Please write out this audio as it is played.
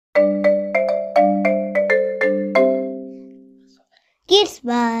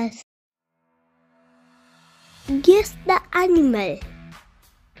Guess the animal.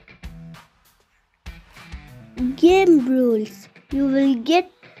 Game rules. You will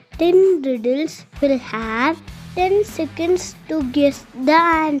get 10 riddles. Will have 10 seconds to guess the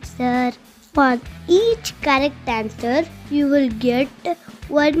answer. For each correct answer, you will get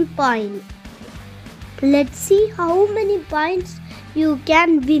 1 point. Let's see how many points you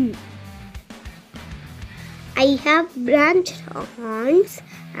can win. I have branched horns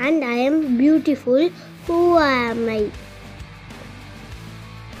and I am beautiful. Who am I?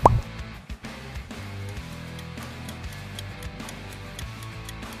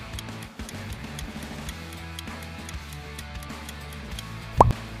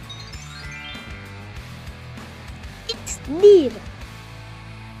 It's deer.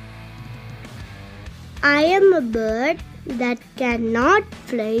 I am a bird that cannot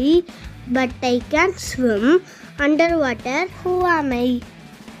fly, but I can swim underwater. Who am I?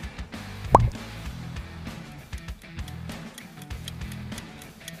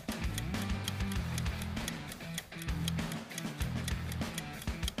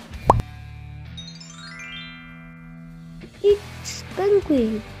 It's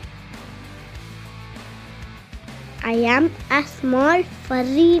penguin. I am a small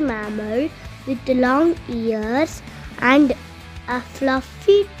furry mammal with long ears and a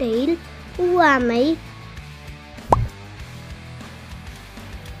fluffy tail. Who am I?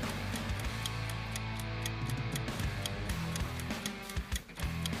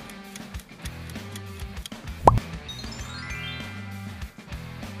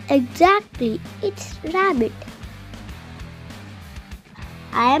 Exactly, it's rabbit.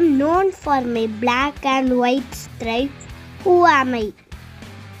 I am known for my black and white stripes. Who am I?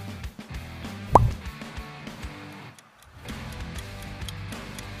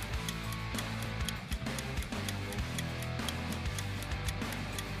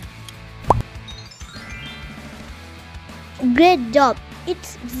 Great job,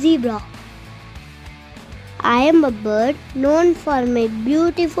 it's zebra. I am a bird known for my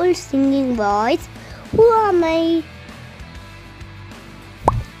beautiful singing voice. Who am I?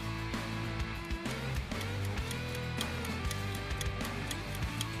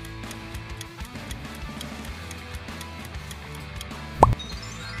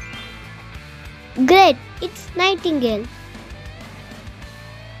 Great, it's nightingale.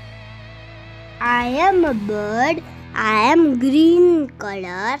 I am a bird. I am green in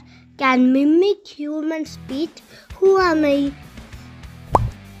color, can mimic human speech. Who am I?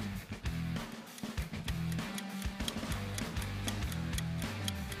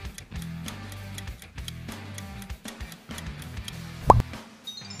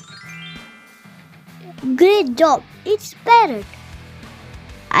 Great job, it's parrot.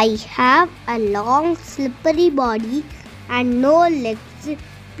 I have a long slippery body and no legs.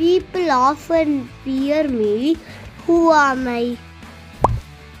 People often fear me. Who am I?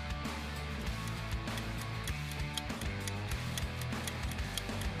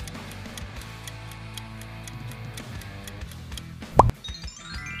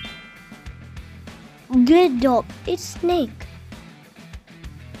 Great job, it's snake.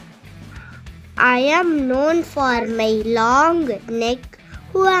 I am known for my long neck.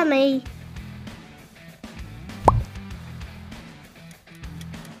 Who am I?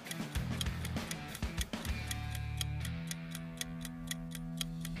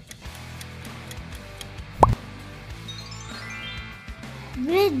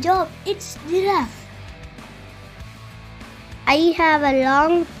 Great job, it's giraffe. I have a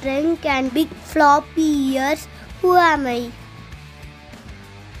long trunk and big floppy ears. Who am I?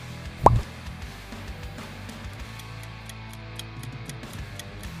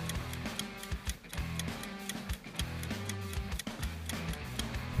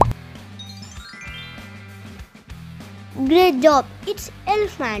 Great job, it's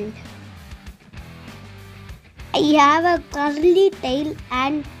elephant. I have a curly tail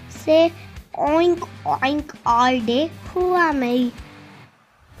and say oink oink all day. Who am I?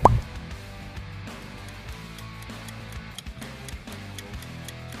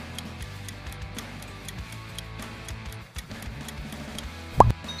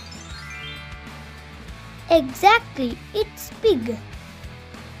 Exactly, it's pig.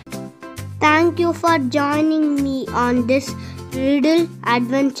 Thank you for joining me on this riddle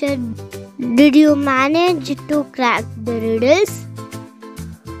adventure. Did you manage to crack the riddles?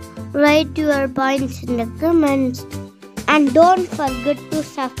 Write your points in the comments and don't forget to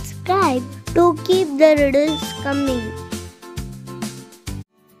subscribe to keep the riddles coming.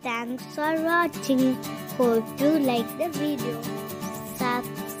 Thanks for watching. Hope you like the video.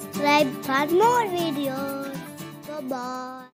 Subscribe for more videos. Bye bye.